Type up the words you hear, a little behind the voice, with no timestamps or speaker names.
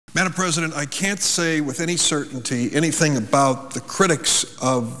Madam President, I can't say with any certainty anything about the critics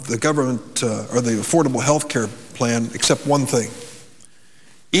of the government or the Affordable Health Care Plan except one thing.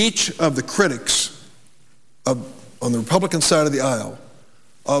 Each of the critics on the Republican side of the aisle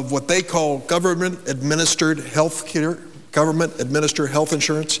of what they call government-administered health care, government-administered health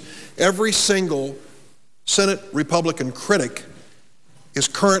insurance, every single Senate Republican critic is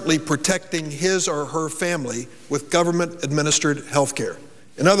currently protecting his or her family with government-administered health care.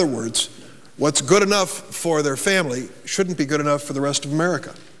 In other words, what's good enough for their family shouldn't be good enough for the rest of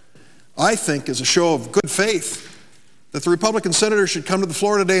America. I think, as a show of good faith, that the Republican senators should come to the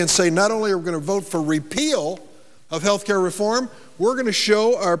floor today and say, not only are we going to vote for repeal of health care reform, we're going to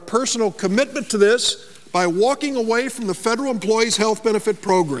show our personal commitment to this by walking away from the Federal Employees Health Benefit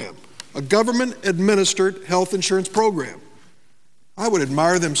Program, a government-administered health insurance program. I would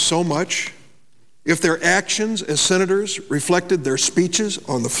admire them so much if their actions as senators reflected their speeches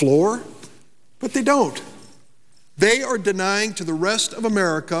on the floor, but they don't. They are denying to the rest of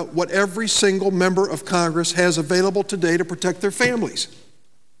America what every single member of Congress has available today to protect their families.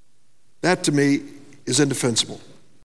 That, to me, is indefensible.